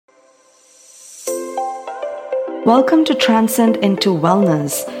Welcome to Transcend into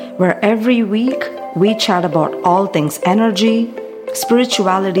Wellness, where every week we chat about all things energy,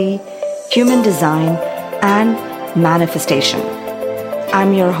 spirituality, human design, and manifestation.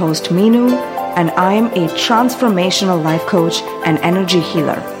 I'm your host, Meenu, and I'm a transformational life coach and energy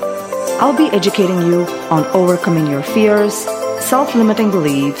healer. I'll be educating you on overcoming your fears, self-limiting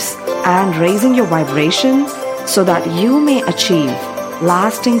beliefs, and raising your vibration so that you may achieve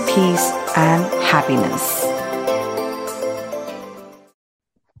lasting peace and happiness.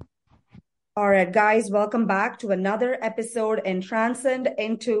 All right, guys, welcome back to another episode in Transcend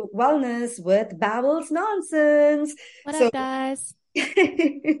into Wellness with Babbles Nonsense. What up, guys?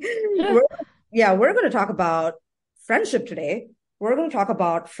 we're going to talk about friendship today. We're going to talk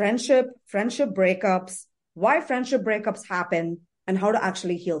about friendship breakups, why friendship breakups happen, and how to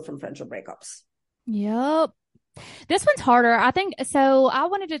actually heal from friendship breakups. Yep. This one's harder. I think so. I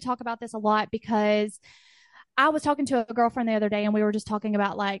wanted to talk about this a lot because I was talking to a girlfriend the other day and we were just talking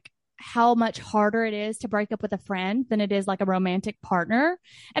about like how much harder it is to break up with a friend than it is like a romantic partner.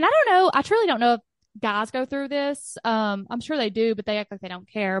 And I don't know, I truly don't know if guys go through this. I'm sure they do, but they act like they don't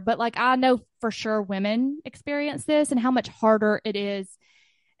care. But like I know for sure women experience this and how much harder it is.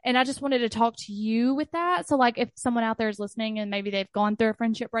 And I just wanted to talk to you with that. So like if someone out there is listening and maybe they've gone through a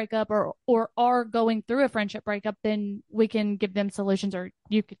friendship breakup or are going through a friendship breakup, then we can give them solutions, or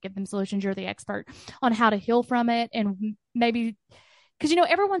you could give them solutions. You're the expert on how to heal from it. And maybe, because,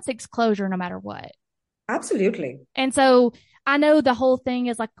 everyone seeks closure no matter what. Absolutely. And so I know the whole thing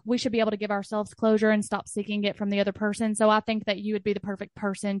is like, we should be able to give ourselves closure and stop seeking it from the other person. So I think that you would be the perfect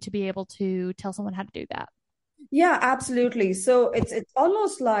person to be able to tell someone how to do that. Yeah, absolutely. So it's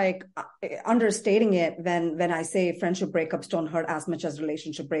almost like understating it when I say friendship breakups don't hurt as much as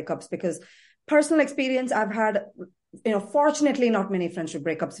relationship breakups, because personal experience, I've had, fortunately not many friendship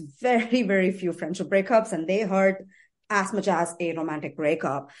breakups, very, very few friendship breakups, and they hurt as much as a romantic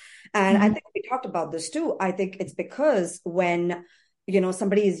breakup. And I think we talked about this too. I think it's because when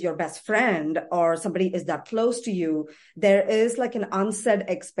somebody is your best friend or somebody is that close to you, there is like an unsaid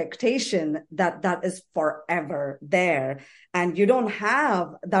expectation that is forever there. And you don't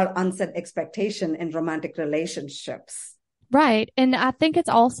have that unsaid expectation in romantic relationships. Right. And I think it's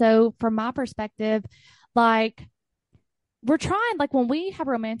also, from my perspective, like we're trying, like when we have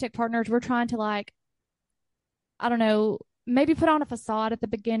romantic partners, we're trying to like, I don't know, maybe put on a facade at the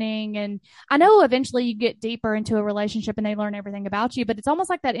beginning. And I know eventually you get deeper into a relationship and they learn everything about you, but it's almost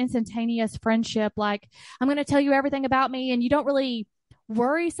like that instantaneous friendship. Like, I'm going to tell you everything about me, and you don't really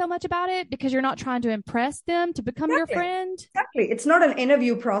worry so much about it because you're not trying to impress them to become your friend. Exactly. It's not an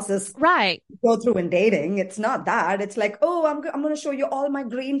interview process. Right. Go through in dating. It's not that. It's like, oh, I'm going to show you all my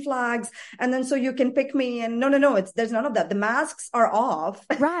green flags, and then so you can pick me. And no. There's none of that. The masks are off.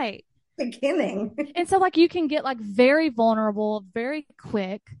 Right. Beginning. And so like you can get like very vulnerable very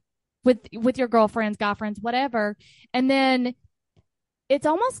quick with your girlfriends, guy friends, whatever. And then it's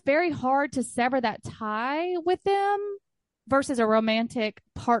almost very hard to sever that tie with them versus a romantic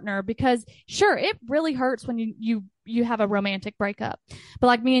partner, because sure, it really hurts when you have a romantic breakup. But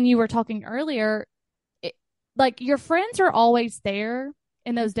like me and you were talking earlier, like your friends are always there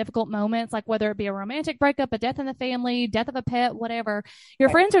in those difficult moments, like whether it be a romantic breakup, a death in the family, death of a pet, whatever, your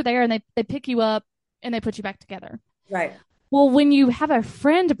friends are there and they pick you up and they put you back together. Right. Well, when you have a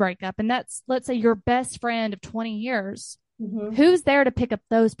friend breakup, and that's, let's say, your best friend of 20 years, who's there to pick up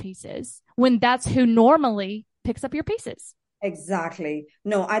those pieces when that's who normally picks up your pieces? Exactly.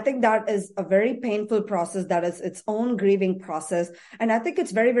 No, I think that is a very painful process. That is its own grieving process. And I think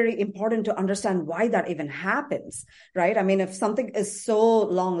it's very, very important to understand why that even happens, right? I mean, if something is so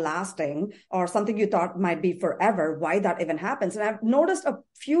long lasting or something you thought might be forever, why that even happens. And I've noticed a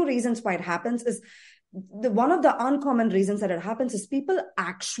few reasons why it happens is one of the uncommon reasons that it happens is people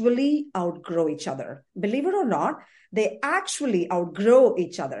actually outgrow each other. Believe it or not, they actually outgrow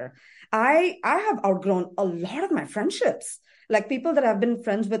each other. I have outgrown a lot of my friendships. Like people that I've been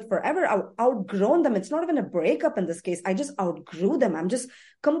friends with forever, I've outgrown them. It's not even a breakup in this case. I just outgrew them. I'm just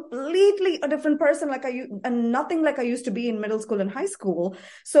completely a different person, and nothing like I used to be in middle school and high school.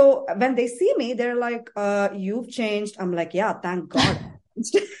 So when they see me, they're like, you've changed. I'm like, yeah, thank God.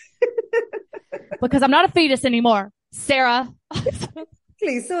 Because I'm not a fetus anymore, Sarah.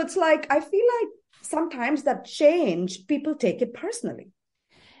 Exactly. So it's like, I feel like sometimes that change, people take it personally.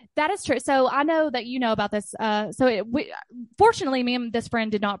 That is true. So I know that you know about this. Fortunately, me and this friend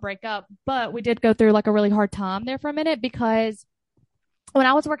did not break up, but we did go through like a really hard time there for a minute, because when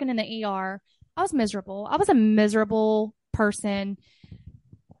I was working in the ER, I was miserable. I was a miserable person.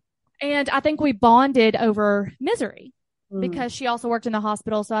 And I think we bonded over misery because she also worked in the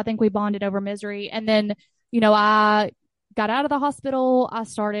hospital. So I think we bonded over misery. And then I got out of the hospital. I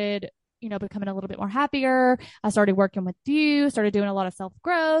started, becoming a little bit more happier. I started working with you, started doing a lot of self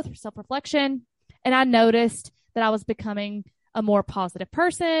growth, self reflection. And I noticed that I was becoming a more positive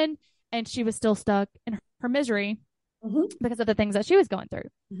person. And she was still stuck in her misery because of the things that she was going through.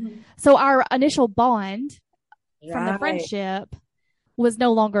 So our initial bond from the friendship was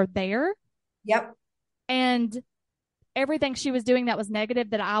no longer there. Yep. And everything she was doing that was negative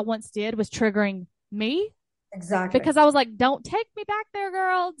that I once did was triggering me. Exactly. Because I was like, don't take me back there,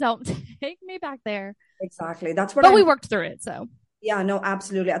 girl. Don't take me back there. Exactly. That's what But we worked through it. So yeah, no,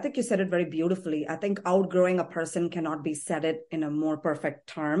 absolutely. I think you said it very beautifully. I think outgrowing a person cannot be said it in a more perfect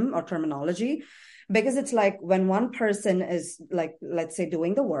term or terminology, because it's like when one person is like, let's say,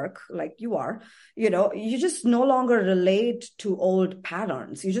 doing the work like you are, you just no longer relate to old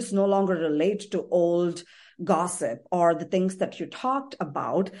patterns. You just no longer relate to old gossip or the things that you talked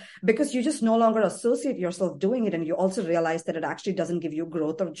about, because you just no longer associate yourself doing it. And you also realize that it actually doesn't give you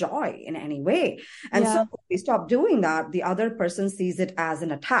growth or joy in any way. And so we stop doing that. The other person sees it as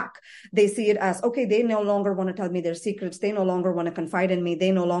an attack. They see it as, okay, they no longer want to tell me their secrets. They no longer want to confide in me.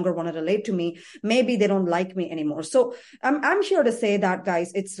 They no longer want to relate to me. Maybe they don't like me anymore. So I'm here to say that,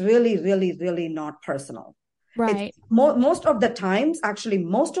 guys, it's really, really, really not personal. Right. Most of the times,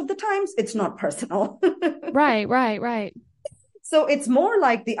 it's not personal. Right. So it's more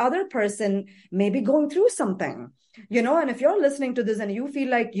like the other person may be going through something, and if you're listening to this and you feel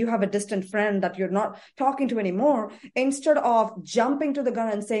like you have a distant friend that you're not talking to anymore, instead of jumping to the gun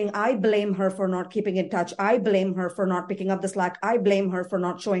and saying, I blame her for not keeping in touch, I blame her for not picking up the slack, I blame her for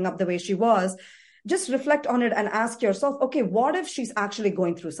not showing up the way she was, just reflect on it and ask yourself, okay, what if she's actually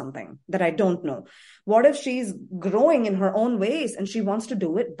going through something that I don't know? What if she's growing in her own ways and she wants to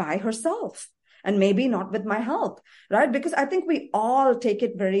do it by herself? And maybe not with my help, right? Because I think we all take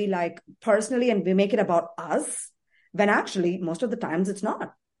it very like personally and we make it about us, when actually most of the times it's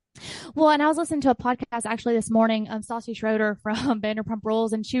not. Well, and I was listening to a podcast actually this morning, Stassi Schroeder from Vanderpump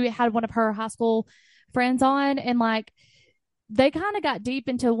Rules, and she had one of her high school friends on, and like they kind of got deep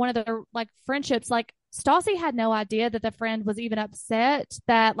into one of their like friendships. Like Stassi had no idea that the friend was even upset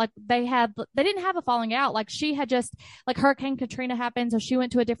that like they didn't have a falling out. Like she had just like Hurricane Katrina happened. So she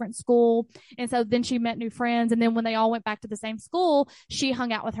went to a different school. And so then she met new friends. And then when they all went back to the same school, she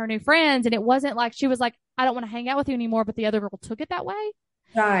hung out with her new friends. And it wasn't like she was like, I don't want to hang out with you anymore. But the other girl took it that way.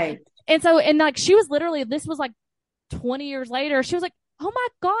 Right. And so, and like she was literally, this was like 20 years later, she was like, oh my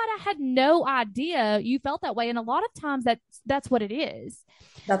God, I had no idea you felt that way. And a lot of times that's what it is.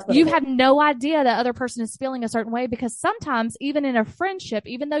 You have no idea that other person is feeling a certain way, because sometimes even in a friendship,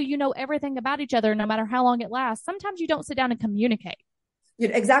 even though you know everything about each other, no matter how long it lasts, sometimes you don't sit down and communicate.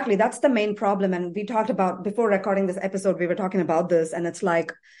 Exactly. That's the main problem. And we talked about, before recording this episode, we were talking about this, and it's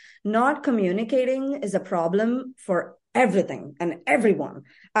like not communicating is a problem for everything and everyone.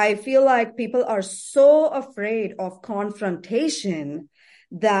 I feel like people are so afraid of confrontation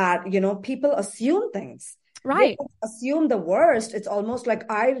that, people assume things. Right. They assume the worst. It's almost like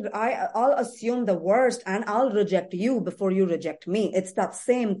I'll assume the worst and I'll reject you before you reject me. It's that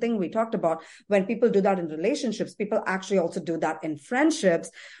same thing we talked about. When people do that in relationships, people actually also do that in friendships,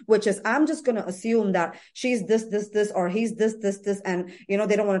 which is, I'm just going to assume that she's this, or he's this, and, they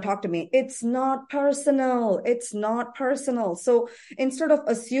don't want to talk to me. It's not personal. It's not personal. So instead of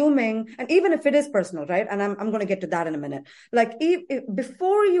assuming, and even if it is personal, right? And I'm going to get to that in a minute. Like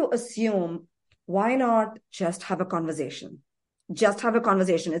before you assume, why not just have a conversation? Just have a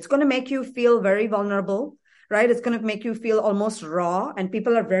conversation. It's going to make you feel very vulnerable, right? It's going to make you feel almost raw. And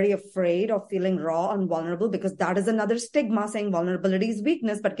people are very afraid of feeling raw and vulnerable, because that is another stigma, saying vulnerability is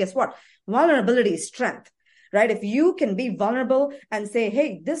weakness. But guess what? Vulnerability is strength, right? If you can be vulnerable and say,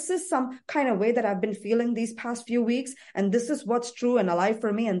 hey, this is some kind of way that I've been feeling these past few weeks, and this is what's true and alive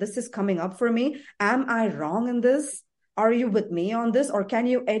for me, and this is coming up for me. Am I wrong in this? Are you with me on this? Or can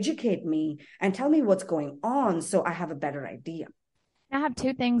you educate me and tell me what's going on so I have a better idea? I have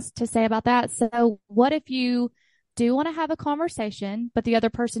two things to say about that. So what if you do want to have a conversation, but the other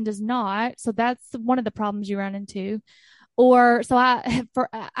person does not? So that's one of the problems you run into. Or so I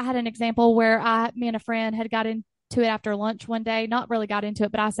had an example where me and a friend had got into it after lunch one day, not really got into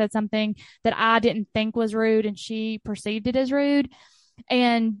it, but I said something that I didn't think was rude and she perceived it as rude.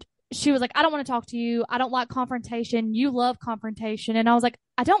 And she was like, I don't want to talk to you. I don't like confrontation. You love confrontation. And I was like,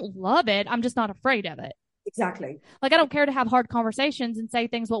 I don't love it. I'm just not afraid of it. Exactly. Like, I don't care to have hard conversations and say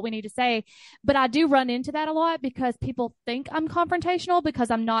things what we need to say. But I do run into that a lot because people think I'm confrontational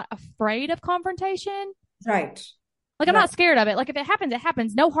because I'm not afraid of confrontation. Right. Like, I'm not scared of it. Like, if it happens, it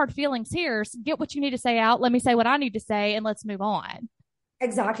happens. No hard feelings here. So get what you need to say out. Let me say what I need to say and let's move on.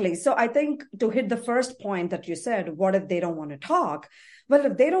 Exactly. So I think to hit the first point that you said, what if they don't want to talk? Well,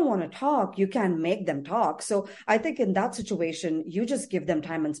 if they don't want to talk, you can make them talk. So I think in that situation, you just give them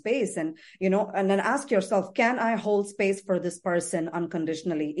time and space and, and then ask yourself, can I hold space for this person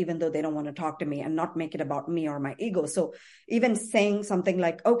unconditionally, even though they don't want to talk to me and not make it about me or my ego? So even saying something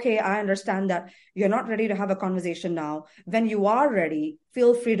like, okay, I understand that you're not ready to have a conversation now. When you are ready,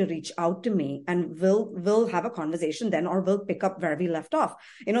 feel free to reach out to me and we'll have a conversation then, or we'll pick up where we left off.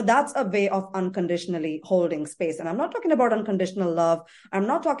 That's a way of unconditionally holding space. And I'm not talking about unconditional love. I'm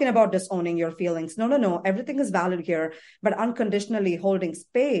not talking about disowning your feelings. No, no, no. Everything is valid here, but unconditionally holding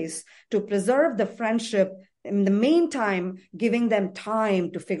space to preserve the friendship. In the meantime, giving them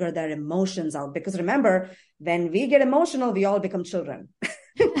time to figure their emotions out. Because remember, when we get emotional, we all become children.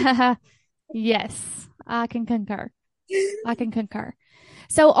 Yes, I can concur. I can concur.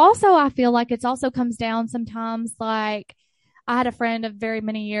 So also, I feel like it's also comes down sometimes like I had a friend of very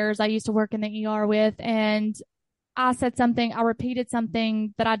many years I used to work in the ER with, and I repeated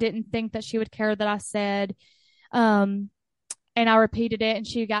something that I didn't think that she would care that I said. Um, and I repeated it and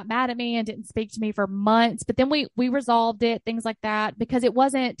she got mad at me and didn't speak to me for months. But then we resolved it, things like that, because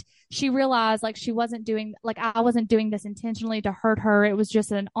she realized like she wasn't doing, like I wasn't doing this intentionally to hurt her. It was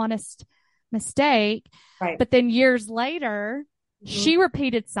just an honest mistake. Right. But then years later, she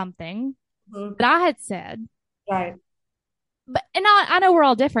repeated something that I had said. Right. And I know we're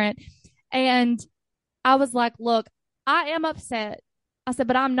all different. And I was like, look, I am upset. I said,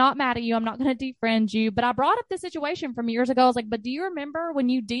 but I'm not mad at you. I'm not going to defriend you. But I brought up the situation from years ago. I was like, but do you remember when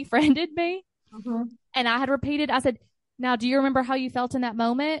you defriended me? And I had repeated, I said, now, do you remember how you felt in that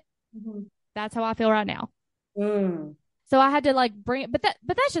moment? That's how I feel right now. So I had to like bring it, but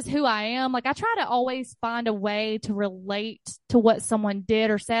that's just who I am. Like I try to always find a way to relate to what someone did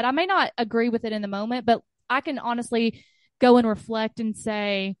or said. I may not agree with it in the moment, but I can honestly go and reflect and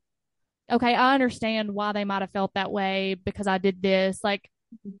say, okay, I understand why they might have felt that way because I did this. Like,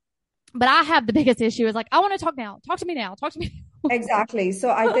 but I have the biggest issue is like, I want to talk now. Talk to me now. Talk to me. Exactly. So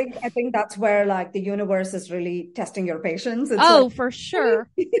I think that's where like the universe is really testing your patience. It's Oh, like, for sure.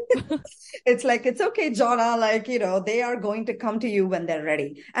 it's like, it's okay, Jonna. Like, they are going to come to you when they're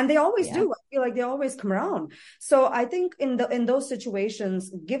ready. And they always Yeah. do. I feel like they always come around. So I think in those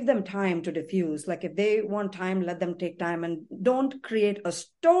situations, give them time to diffuse. Like if they want time, let them take time and don't create a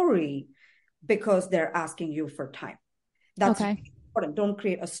story because they're asking you for time. That's okay. important. Don't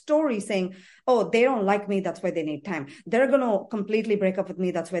create a story saying, oh, they don't like me, that's why they need time. They're going to completely break up with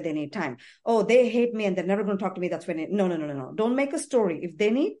me, that's why they need time. Oh, they hate me and they're never going to talk to me, that's why they need. No, no, no, no, no. Don't make a story. If they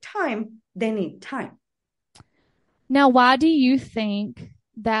need time, they need time. Now, why do you think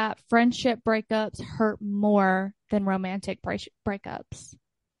that friendship breakups hurt more than romantic breakups?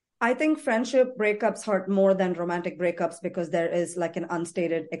 I think friendship breakups hurt more than romantic breakups because there is like an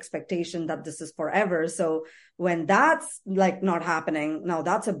unstated expectation that this is forever. So when that's like not happening, now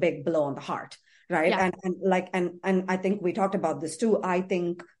that's a big blow on the heart, right? Yeah. And I think we talked about this too. I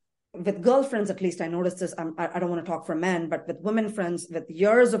think with girlfriends, at least I noticed this. I don't want to talk for men, but with women friends with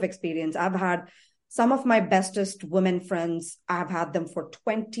years of experience, I've had some of my bestest women friends. I've had them for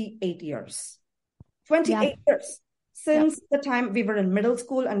 28 years. 28 years since the time we were in middle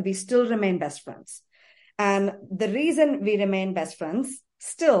school, and we still remain best friends. And the reason we remain best friends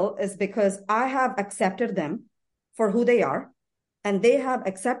still is because I have accepted them for who they are, and they have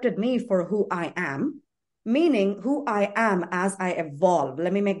accepted me for who I am, meaning who I am as I evolve.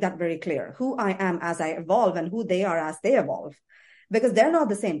 Let me make that very clear. Who I am as I evolve and who they are as they evolve, because they're not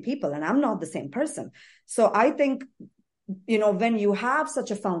the same people and I'm not the same person. So I think, when you have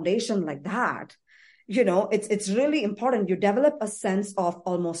such a foundation like that, it's really important you develop a sense of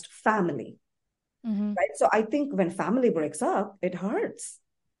almost family, right? So I think when family breaks up, it hurts.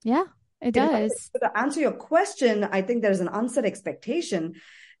 Yeah, it does. So to answer your question, I think there's an unset expectation.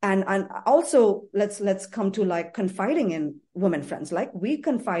 And also let's come to like confiding in women friends. Like we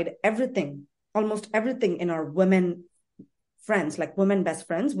confide everything, almost everything in our women friends, like women best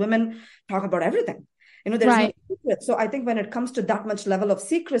friends. Women talk about everything. There's right. no secret. So I think when it comes to that much level of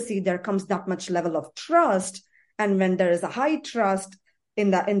secrecy, there comes that much level of trust. And when there is a high trust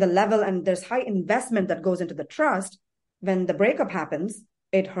in the level, and there's high investment that goes into the trust, when the breakup happens,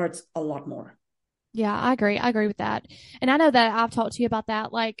 it hurts a lot more. Yeah, I agree. I agree with that. And I know that I've talked to you about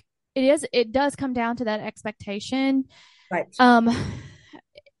that. Like it does come down to that expectation. Right.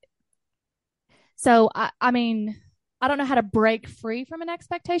 So I mean, I don't know how to break free from an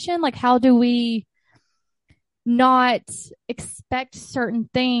expectation. Like how do we not expect certain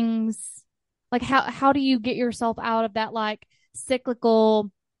things? Like how do you get yourself out of that like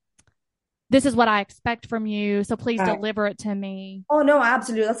cyclical this is what I expect from you. So please deliver it to me. Oh, no,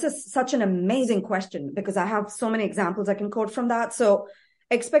 absolutely. That's such an amazing question because I have so many examples I can quote from that. So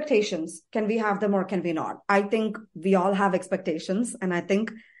expectations, can we have them or can we not? I think we all have expectations. And I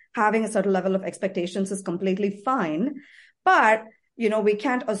think having a certain level of expectations is completely fine. But, we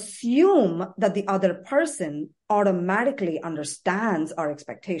can't assume that the other person automatically understands our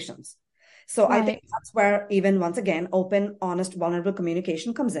expectations. So I think that's where even once again, open, honest, vulnerable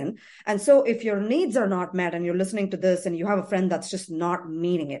communication comes in. And so if your needs are not met and you're listening to this and you have a friend that's just not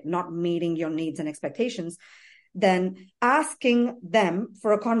meeting your needs and expectations, then asking them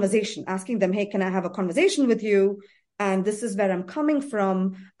for a conversation, asking them, hey, can I have a conversation with you? And this is where I'm coming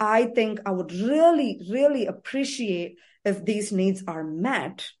from. I think I would really, really appreciate if these needs are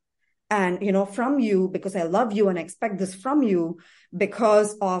met. And, from you, because I love you and I expect this from you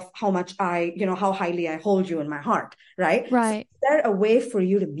because of how much how highly I hold you in my heart. Right. Right. So is there a way for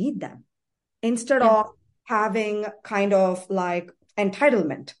you to meet them instead of having kind of like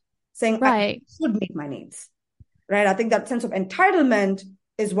entitlement, saying, I should meet my needs. Right. I think that sense of entitlement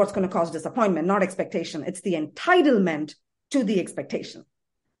is what's going to cause disappointment, not expectation. It's the entitlement to the expectation.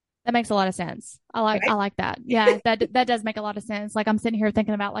 That makes a lot of sense. I like that. Yeah, that does make a lot of sense. Like I'm sitting here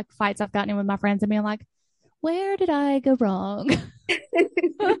thinking about like fights I've gotten in with my friends and being like, where did I go wrong? I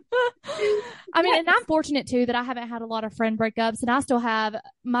mean, and I'm fortunate too that I haven't had a lot of friend breakups, and I still have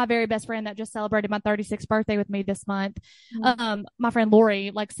my very best friend that just celebrated my 36th birthday with me this month. My friend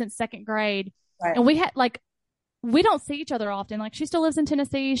Lori, like since second grade, and we don't see each other often. Like she still lives in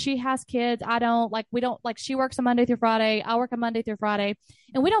Tennessee. She has kids. I don't she works on Monday through Friday. I work on Monday through Friday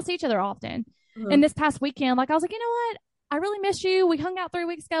and we don't see each other often. And this past weekend, like I was like, you know what? I really miss you. We hung out 3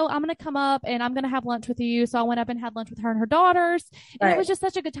 weeks ago. I'm going to come up and I'm going to have lunch with you. So I went up and had lunch with her and her daughters. And it was just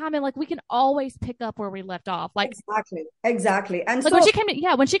such a good time. And like, we can always pick up where we left off. Like exactly. And like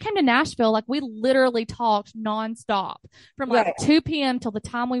when she came to Nashville, like we literally talked nonstop from like 2 p.m. till the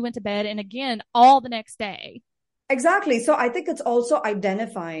time we went to bed. And again, all the next day. Exactly. So I think it's also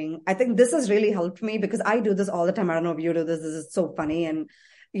identifying. I think this has really helped me because I do this all the time. I don't know if you do this. This is so funny. And,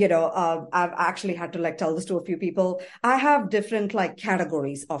 I've actually had to like tell this to a few people. I have different like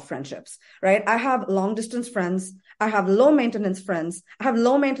categories of friendships, right? I have long distance friends. I have low maintenance friends. I have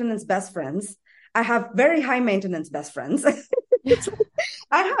low maintenance best friends. I have very high maintenance best friends.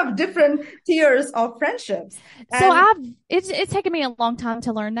 I have different tiers of friendships. So it's taken me a long time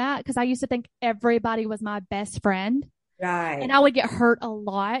to learn that because I used to think everybody was my best friend. Right. And I would get hurt a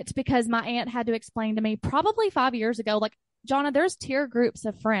lot because my aunt had to explain to me probably 5 years ago, like, Jonna, there's tier groups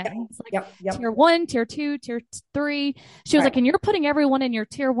of friends, like tier 1, tier 2, tier 3. She was like, and you're putting everyone in your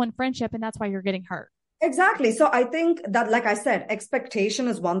tier 1 friendship, and that's why you're getting hurt. Exactly. So I think that, like I said, expectation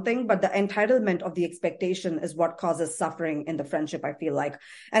is one thing, but the entitlement of the expectation is what causes suffering in the friendship, I feel like.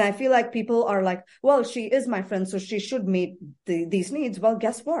 And I feel like people are like, well, she is my friend, so she should meet these needs. Well,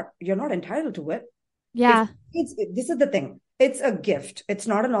 guess what? You're not entitled to it. Yeah. This is the thing. It's a gift. It's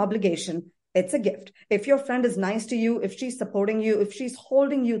not an obligation. It's a gift. If your friend is nice to you, if she's supporting you, if she's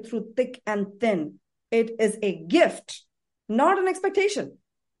holding you through thick and thin, it is a gift, not an expectation.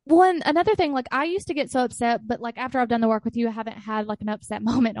 Well, another thing, like I used to get so upset, but like after I've done the work with you, I haven't had like an upset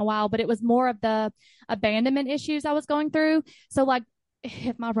moment in a while, but it was more of the abandonment issues I was going through. So like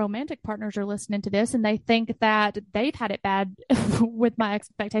if my romantic partners are listening to this and they think that they've had it bad with my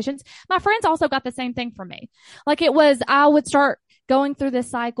expectations, my friends also got the same thing from me. Like I would start going through this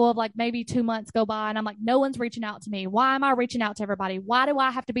cycle of like maybe 2 months go by and I'm like, no one's reaching out to me. Why am I reaching out to everybody? Why do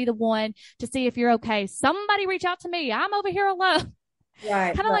I have to be the one to see if you're okay? Somebody reach out to me. I'm over here alone.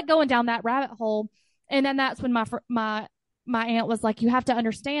 Kind of like going down that rabbit hole. And then that's when my aunt was like, you have to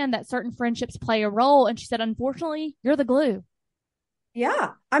understand that certain friendships play a role. And she said, unfortunately, you're the glue.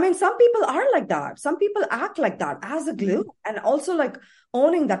 Yeah. I mean, some people are like that. Some people act like that as a glue and also like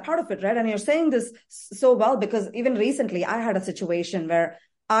owning that part of it, right? And you're saying this so well because even recently I had a situation where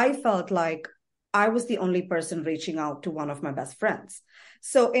I felt like I was the only person reaching out to one of my best friends.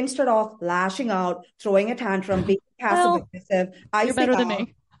 So instead of lashing out, throwing a tantrum, being passive aggressive, you're better than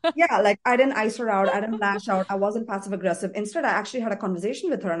me. Yeah, like I didn't ice her out. I didn't lash out. I wasn't passive aggressive. Instead, I actually had a conversation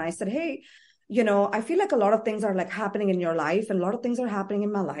with her and I said, hey, I feel like a lot of things are like happening in your life and a lot of things are happening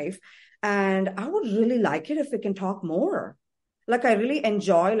in my life. And I would really like it if we can talk more. Like I really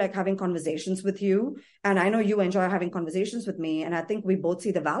enjoy like having conversations with you. And I know you enjoy having conversations with me. And I think we both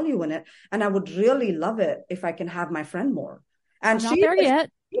see the value in it. And I would really love it if I can have my friend more. And I'm not there yet.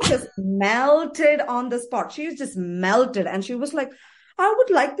 She just melted on the spot. She was just melted. And she was like, I would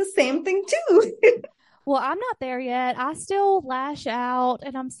like the same thing too. Well, I'm not there yet. I still lash out,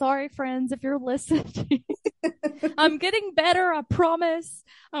 and I'm sorry, friends, if you're listening. I'm getting better, I promise.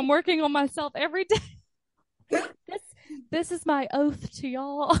 I'm working on myself every day. This this is my oath to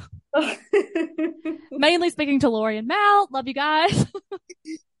y'all. Mainly speaking to Lori and Mal. Love you guys.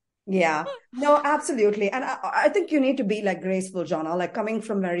 Yeah, no, absolutely. And I think you need to be like graceful, Jonna, like coming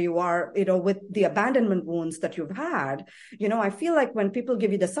from where you are, with the abandonment wounds that you've had. I feel like when people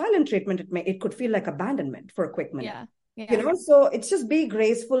give you the silent treatment, it could feel like abandonment for a quick minute. Yeah. Yeah. So it's just be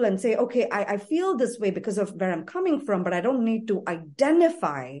graceful and say, okay, I feel this way because of where I'm coming from, but I don't need to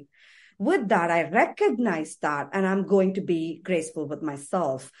identify with that. I recognize that, and I'm going to be graceful with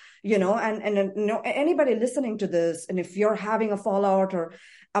myself, and anybody listening to this, and if you're having a fallout or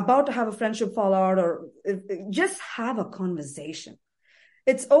about to have a friendship fallout, or just have a conversation.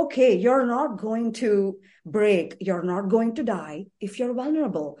 It's okay. You're not going to break. You're not going to die if you're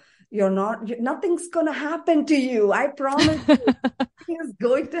vulnerable. Nothing's going to happen to you. I promise you. Is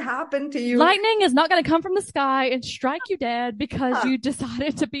going to happen to you. Lightning is not going to come from the sky and strike you dead because you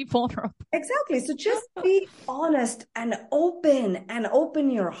decided to be vulnerable. Exactly. So just be honest and open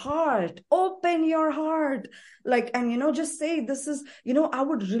your heart. Open your heart. And just say, this is, I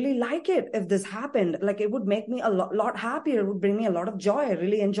would really like it if this happened. Like, it would make me a lot happier. It would bring me a lot of joy. I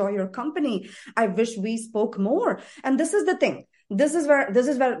really enjoy your company. I wish we spoke more. And this is the thing. This is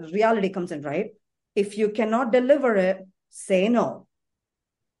where reality comes in, right? If you cannot deliver it, say no.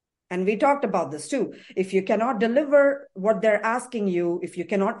 And we talked about this too. If you cannot deliver what they're asking you, if you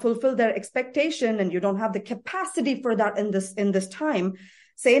cannot fulfill their expectation and you don't have the capacity for that in this time,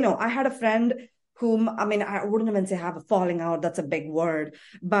 say no. I had a friend whom, I wouldn't even say have a falling out. That's a big word,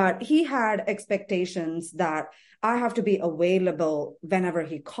 but he had expectations that I have to be available whenever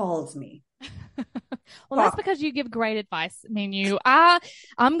he calls me. Well, that's because you give great advice.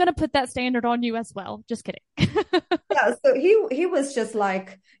 I'm going to put that standard on you as well. Just kidding. Yeah. So he was just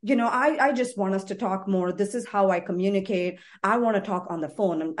like, I just want us to talk more. This is how I communicate. I want to talk on the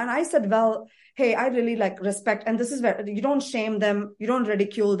phone. And I said, well, hey, I really respect. And this is where you don't shame them. You don't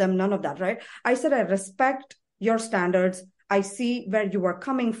ridicule them. None of that. Right. I said, I respect your standards. I see where you are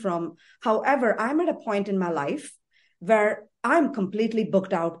coming from. However, I'm at a point in my life where I'm completely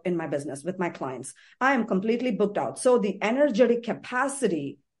booked out in my business with my clients. I am completely booked out. So the energetic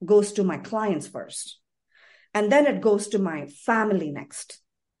capacity goes to my clients first. And then it goes to my family next.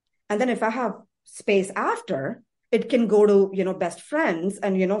 And then if I have space after, it can go to, best friends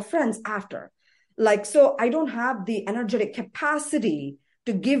and, friends after. So I don't have the energetic capacity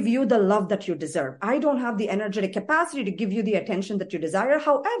to give you the love that you deserve. I don't have the energetic capacity to give you the attention that you desire.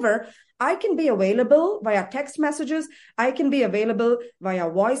 However, I can be available via text messages. I can be available via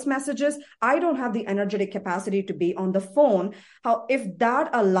voice messages. I don't have the energetic capacity to be on the phone. If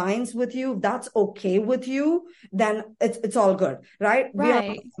that aligns with you, if that's okay with you, then it's all good, right? Right. We are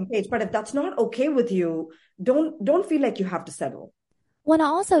on the same page. But if that's not okay with you, don't feel like you have to settle. Well, I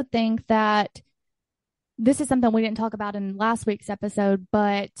also think that this is something we didn't talk about in last week's episode,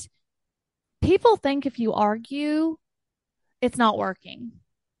 but people think if you argue, it's not working.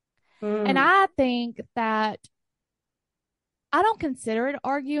 And I think that I don't consider it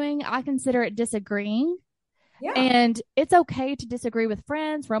arguing. I consider it disagreeing. Yeah. And it's okay to disagree with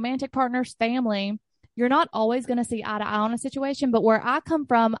friends, romantic partners, family. You're not always going to see eye to eye on a situation, but where I come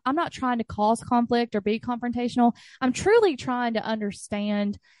from, I'm not trying to cause conflict or be confrontational. I'm truly trying to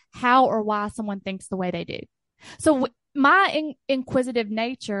understand how or why someone thinks the way they do. So my inquisitive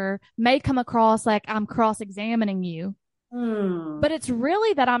nature may come across like I'm cross-examining you, but it's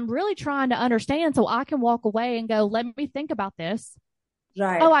really that I'm really trying to understand so I can walk away and go, let me think about this.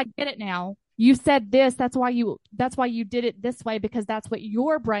 Right. Oh, I get it now. You said this. That's why you did it this way, because that's what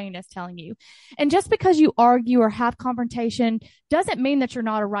your brain is telling you. And just because you argue or have confrontation doesn't mean that you're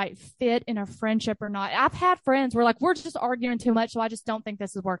not a right fit in a friendship or not. I've had friends where we're just arguing too much, so I just don't think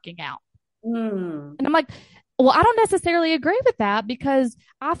this is working out. And I'm like, well, I don't necessarily agree with that, because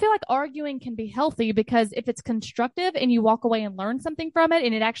I feel like arguing can be healthy, because if it's constructive and you walk away and learn something from it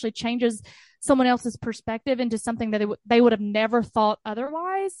and it actually changes someone else's perspective into something that they would have never thought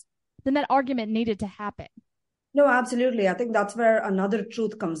otherwise, then that argument needed to happen. No, absolutely. I think that's where another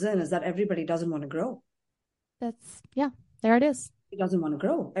truth comes in, is that everybody doesn't want to grow. There it is. It doesn't want to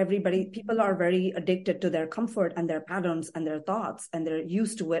grow. People are very addicted to their comfort and their patterns and their thoughts, and they're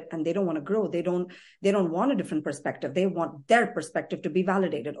used to it, and they don't want to grow. They don't want a different perspective. They want their perspective to be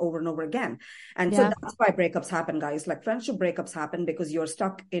validated over and over again. And so that's why breakups happen, guys. Friendship breakups happen because you're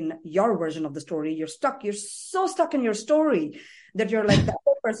stuck in your version of the story. You're so stuck in your story that you're like, that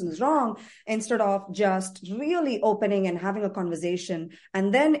person is wrong, instead of just really opening and having a conversation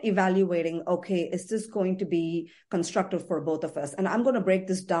and then evaluating, okay, is this going to be constructive for both of us? And I'm going to break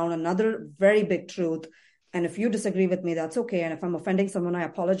this down, another very big truth. And if you disagree with me, that's okay. And if I'm offending someone, I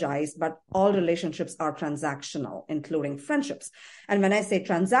apologize. But all relationships are transactional, including friendships. And when I say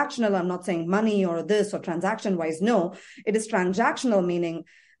transactional, I'm not saying money or this or transaction wise. No, it is transactional, meaning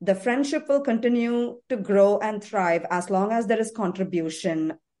the friendship will continue to grow and thrive as long as there is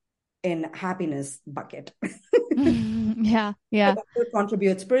contribution in happiness bucket. Yeah. Yeah. They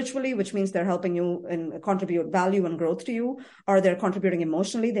contribute spiritually, which means they're helping you and contribute value and growth to you, or they're contributing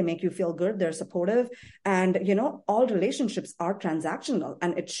emotionally. They make you feel good. They're supportive. And, all relationships are transactional,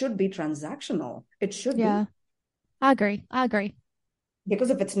 and it should be transactional. It should be. I agree. Because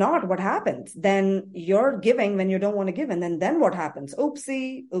if it's not, what happens? Then you're giving when you don't want to give. And then what happens?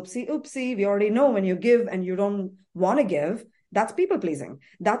 Oopsie, oopsie, oopsie. We already know when you give and you don't want to give, that's people pleasing.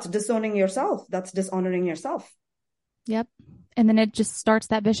 That's disowning yourself. That's dishonoring yourself. Yep. And then it just starts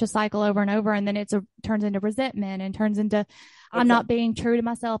that vicious cycle over and over. And then turns into resentment and turns into, I'm not being true to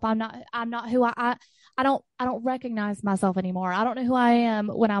myself. I'm not who I don't recognize myself anymore. I don't know who I am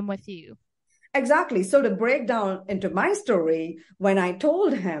when I'm with you. Exactly. So to break down into my story, when I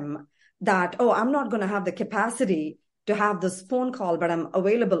told him that, oh, I'm not going to have the capacity to have this phone call, but I'm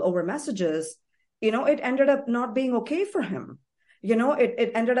available over messages, it ended up not being okay for him. He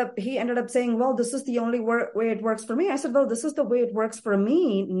ended up saying, well, this is the only way it works for me. I said, well, this is the way it works for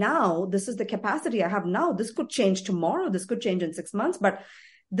me now. This is the capacity I have now. This could change tomorrow. This could change in 6 months, but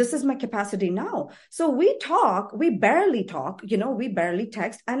this is my capacity now. So we barely talk, we barely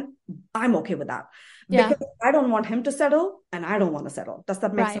text, and I'm okay with that. Yeah. Because I don't want him to settle and I don't want to settle. Does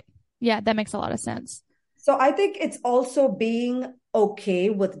that make sense? Yeah, that makes a lot of sense. So I think it's also being okay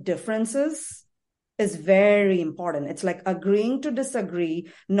with differences is very important. It's like agreeing to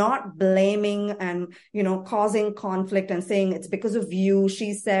disagree, not blaming and, causing conflict and saying it's because of you,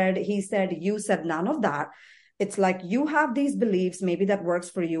 she said, he said, you said, none of that. It's like, you have these beliefs, maybe that works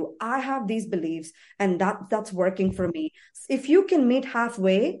for you. I have these beliefs and that's working for me. If you can meet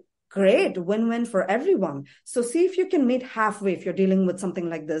halfway, great, win-win for everyone. So see if you can meet halfway if you're dealing with something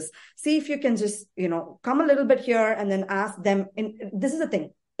like this. See if you can just, come a little bit here and then ask them. This is the thing,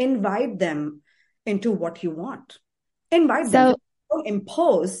 invite them into what you want. Invite them. Don't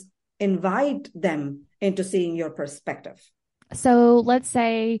impose, invite them into seeing your perspective. So let's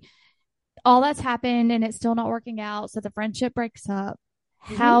say all that's happened and it's still not working out. So the friendship breaks up.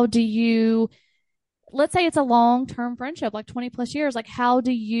 Mm-hmm. How do you, let's say it's a long-term friendship, like 20 plus years. Like, how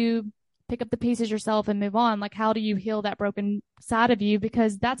do you pick up the pieces yourself and move on? Like, how do you heal that broken side of you?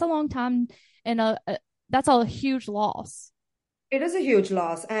 Because that's a long time and that's a huge loss. It is a huge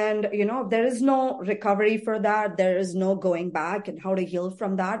loss. And, there is no recovery for that. There is no going back, and how to heal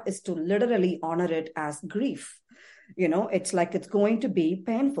from that is to literally honor it as grief. It's like, it's going to be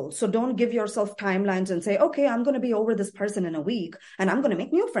painful. So don't give yourself timelines and say, okay, I'm going to be over this person in a week and I'm going to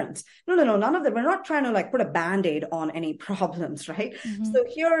make new friends. No, none of that. We're not trying to put a Band-Aid on any problems, right? Mm-hmm. So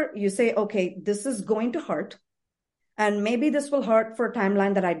here you say, okay, this is going to hurt. And maybe this will hurt for a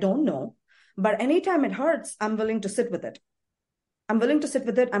timeline that I don't know. But anytime it hurts, I'm willing to sit with it.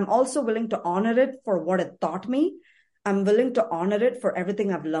 I'm also willing to honor it for what it taught me. I'm willing to honor it for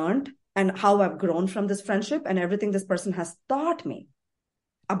everything I've learned and how I've grown from this friendship and everything this person has taught me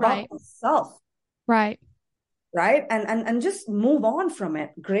about myself. Right. And just move on from it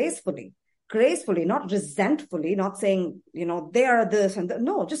gracefully, not resentfully, not saying, they are this and that.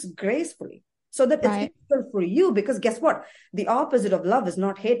 No, just gracefully. So that it's equal for you, because guess what? The opposite of love is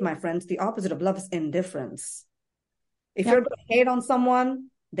not hate, my friends. The opposite of love is indifference. If you're going to hate on someone,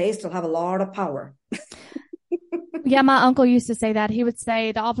 they still have a lot of power. Yeah, my uncle used to say that. He would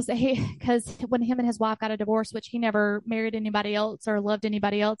say the opposite. Because when him and his wife got a divorce, which he never married anybody else or loved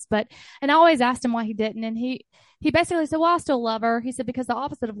anybody else, and I always asked him why he didn't, and he basically said, well, I still love her. He said, because the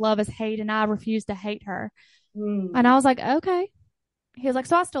opposite of love is hate, and I refuse to hate her. And I was like, okay. He was like,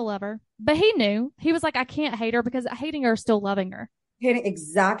 so I still love her. But he knew. He was like, I can't hate her because hating her is still loving her.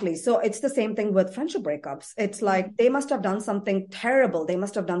 Exactly. So it's the same thing with friendship breakups. It's like, they must have done something terrible. They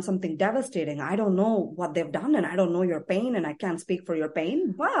must have done something devastating. I don't know what they've done, and I don't know your pain, and I can't speak for your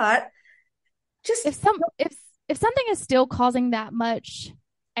pain, but just if something is still causing that much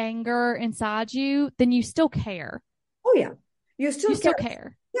anger inside you, then you still care. Oh yeah. You still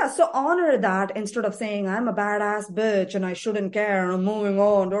care. Yeah. So honor that instead of saying I'm a badass bitch and I shouldn't care and I'm moving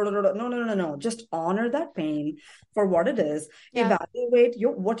on. No. Just honor that pain for what it is. Yeah. Evaluate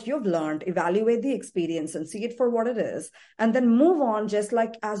what you've learned, evaluate the experience and see it for what it is. And then move on just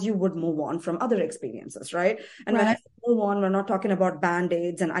like as you would move on from other experiences, right? And when I say move on. We're not talking about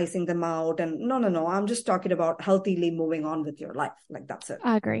band-aids and icing them out. And no. I'm just talking about healthily moving on with your life. Like that's it.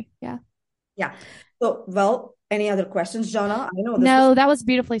 I agree. Yeah. Yeah. So, well, any other questions, Jonna? I know No, that was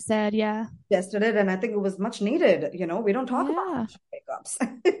beautifully said. Yeah. suggested it, and I think it was much needed. We don't talk about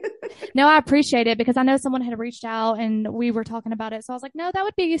breakups. No, I appreciate it because I know someone had reached out and we were talking about it. So I was like, no, that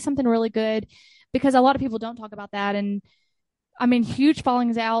would be something really good because a lot of people don't talk about that. And I mean, huge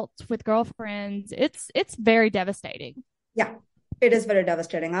fallings out with girlfriends. It's very devastating. Yeah, it is very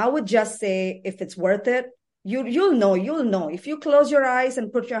devastating. I would just say if it's worth it, you'll know. If you close your eyes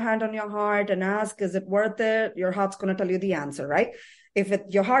and put your hand on your heart and ask, is it worth it? Your heart's going to tell you the answer, right? If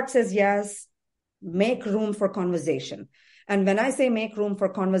your heart says yes, make room for conversation. And when I say make room for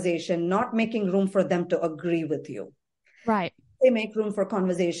conversation, not making room for them to agree with you. Right. They make room for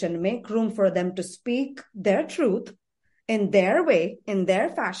conversation, make room for them to speak their truth in their way, in their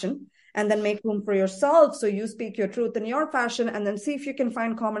fashion, and then make room for yourself. So you speak your truth in your fashion and then see if you can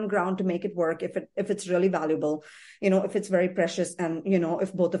find common ground to make it work. If it's really valuable, if it's very precious and,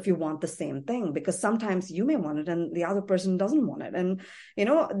 if both of you want the same thing, because sometimes you may want it and the other person doesn't want it. And,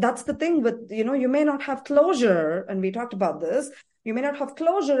 that's the thing with, you may not have closure. And we talked about this. You may not have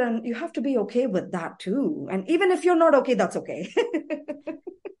closure and you have to be okay with that too. And even if you're not okay, that's okay.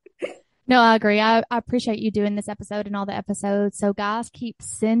 No, I agree. I appreciate you doing this episode and all the episodes. So guys, keep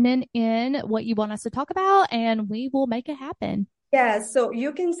sending in what you want us to talk about and we will make it happen. Yeah, so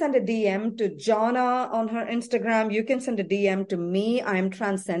you can send a DM to Jonna on her Instagram. You can send a DM to me. I'm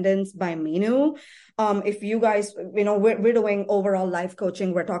Transcendence by Minu. If you guys, we're doing overall life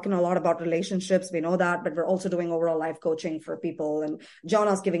coaching. We're talking a lot about relationships. We know that, but we're also doing overall life coaching for people. And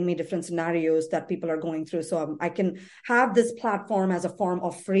Jonna's giving me different scenarios that people are going through. So I can have this platform as a form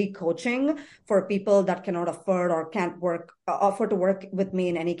of free coaching for people that cannot afford or can't afford to work with me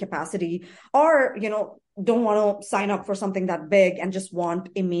in any capacity, or, don't want to sign up for something that big and just want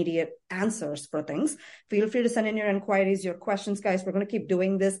immediate answers for things. Feel free to send in your inquiries, your questions, guys. We're going to keep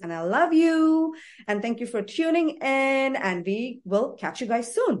doing this and I love you. And thank you for tuning in and we will catch you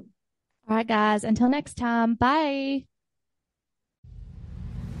guys soon. All right, guys. Until next time. Bye.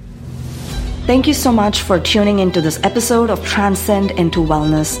 Thank you so much for tuning into this episode of Transcend into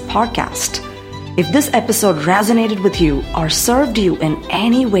Wellness podcast. If this episode resonated with you or served you in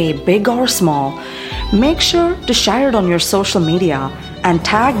any way, big or small, make sure to share it on your social media and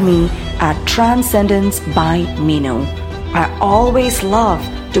tag me at Transcendence by Minu. I always love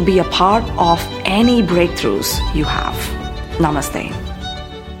to be a part of any breakthroughs you have. Namaste.